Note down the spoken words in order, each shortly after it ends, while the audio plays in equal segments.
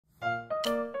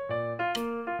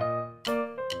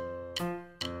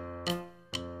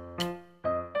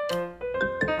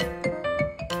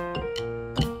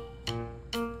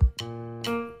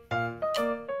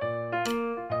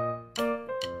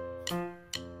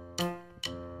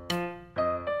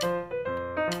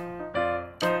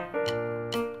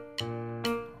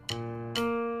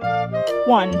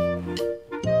1,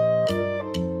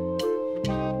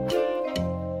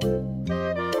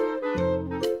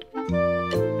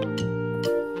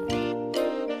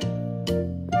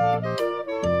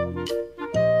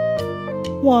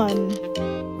 1,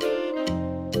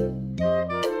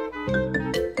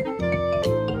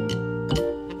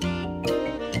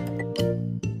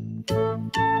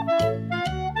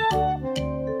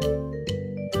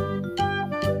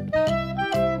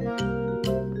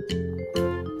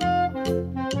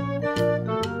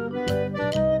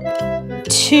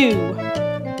 2,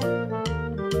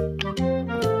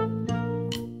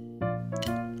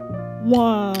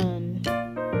 1,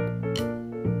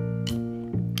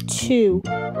 2,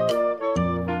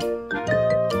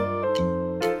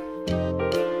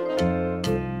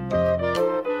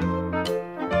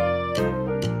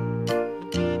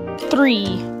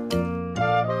 3,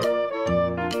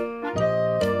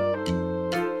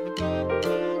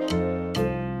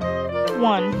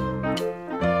 1,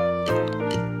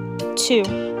 2,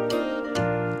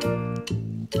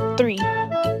 3,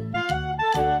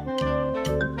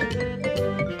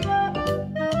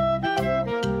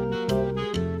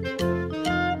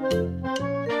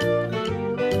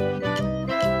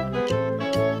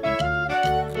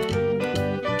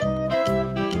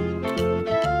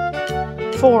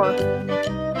 4,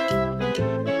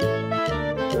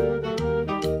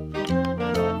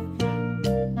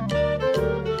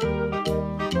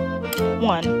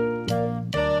 1,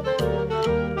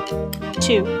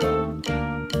 2,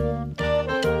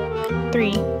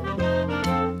 3,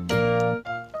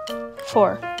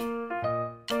 4,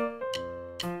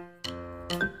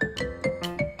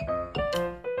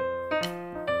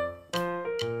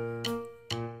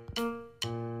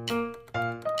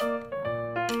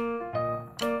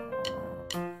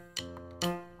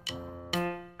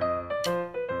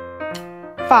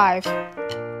 5,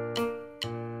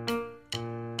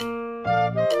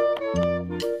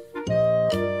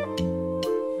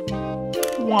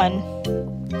 1,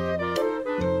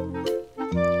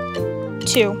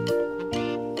 2,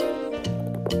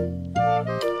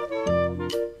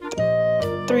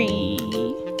 3,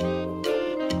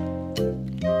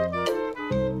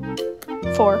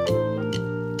 4,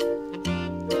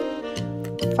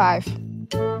 5,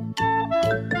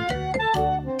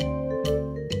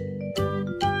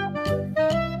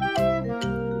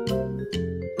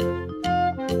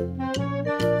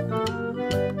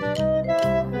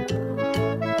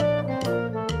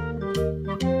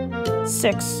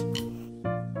 6,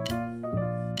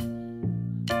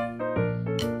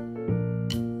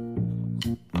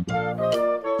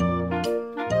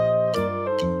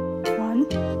 1,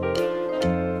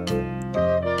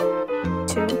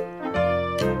 2,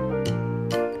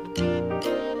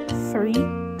 3,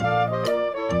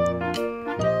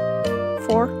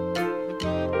 4,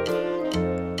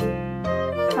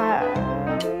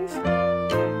 5,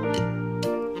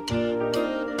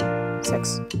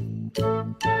 6.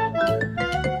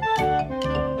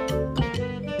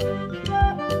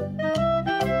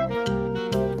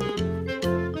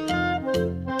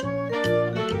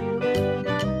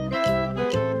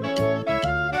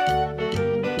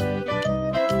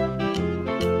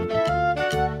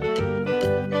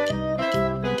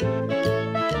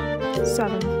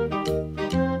 7,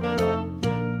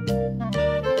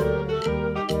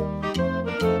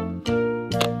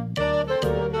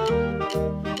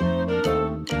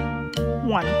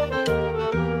 1,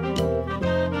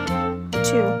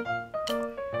 2,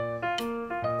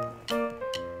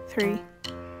 3,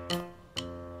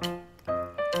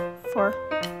 4,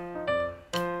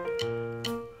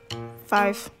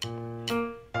 5,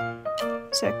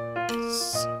 6,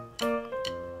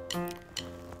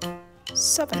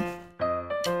 7.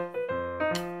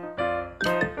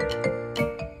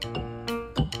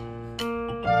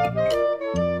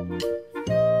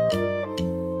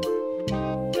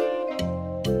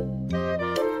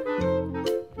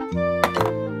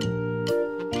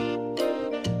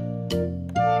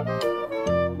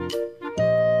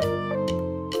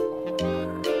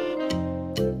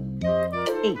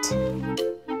 8,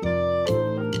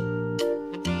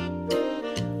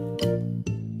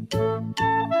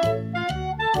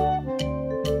 9,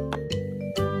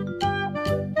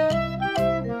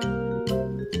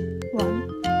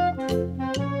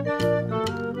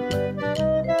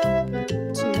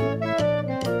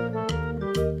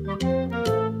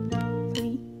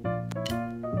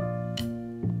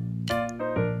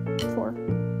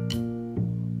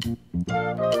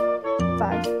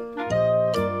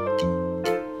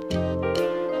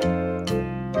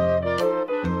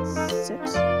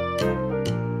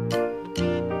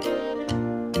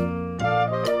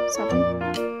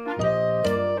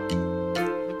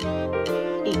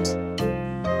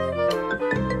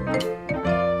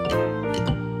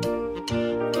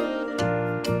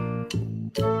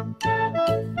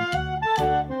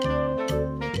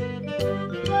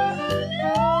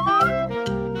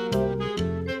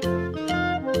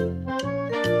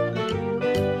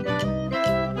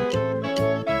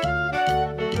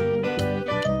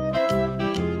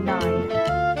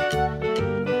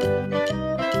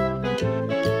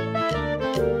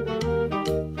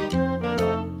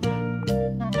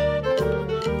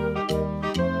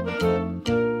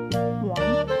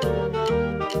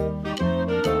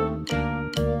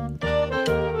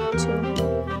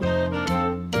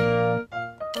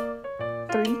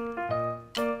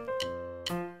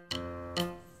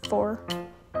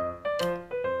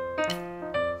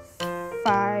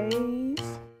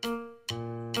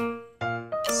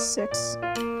 6,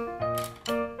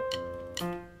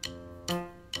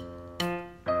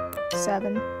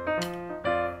 7,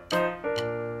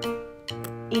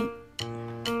 8,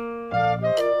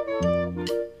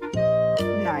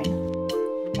 9.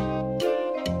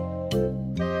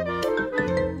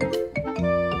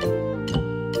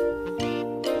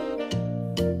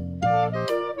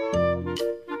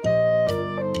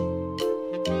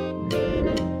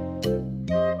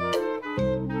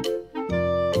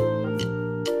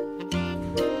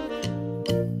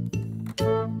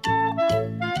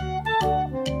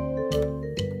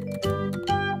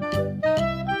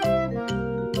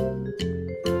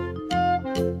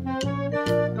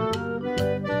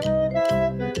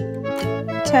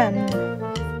 10,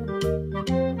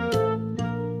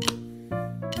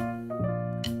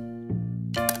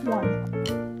 1,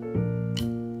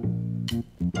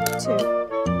 2, 3,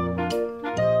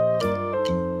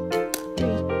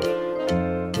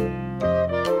 4,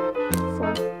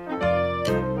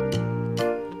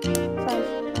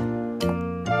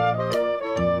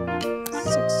 5, 6,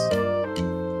 7, 8,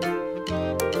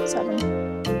 9,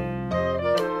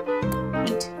 10.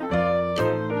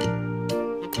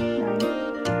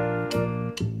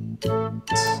 1,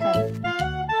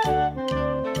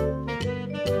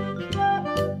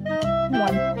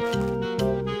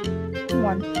 2,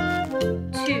 1,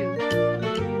 2,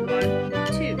 3, 1,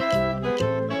 2,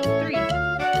 3,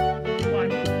 4, 1,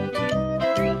 2,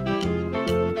 3,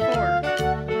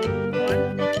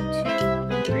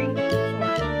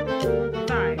 4,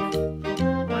 5,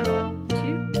 1,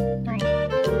 2, 3,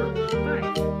 4, 5,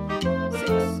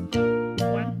 6,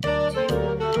 1,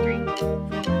 2, 3, 4,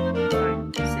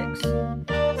 5, 6, 7,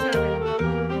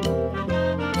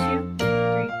 1, 2,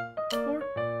 3, 4,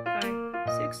 5,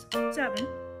 6, 7,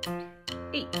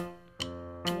 8,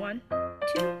 1,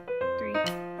 2, 3,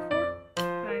 4,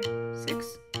 5,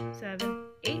 6, 7,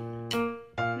 8,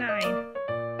 9,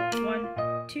 1,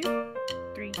 2,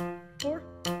 3, 4,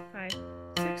 5,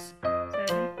 6,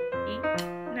 7, 8,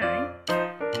 9,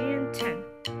 and 10.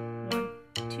 1,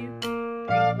 2, 3,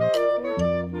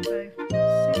 4, 5,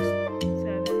 6,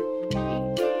 7,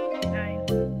 8, 9,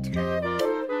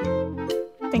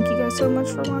 10. Thank you guys so much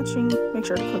for watching. Make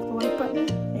sure to click the like button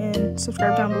and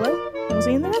subscribe down below. And we'll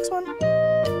see you in the next one.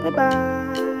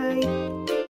 Bye-bye.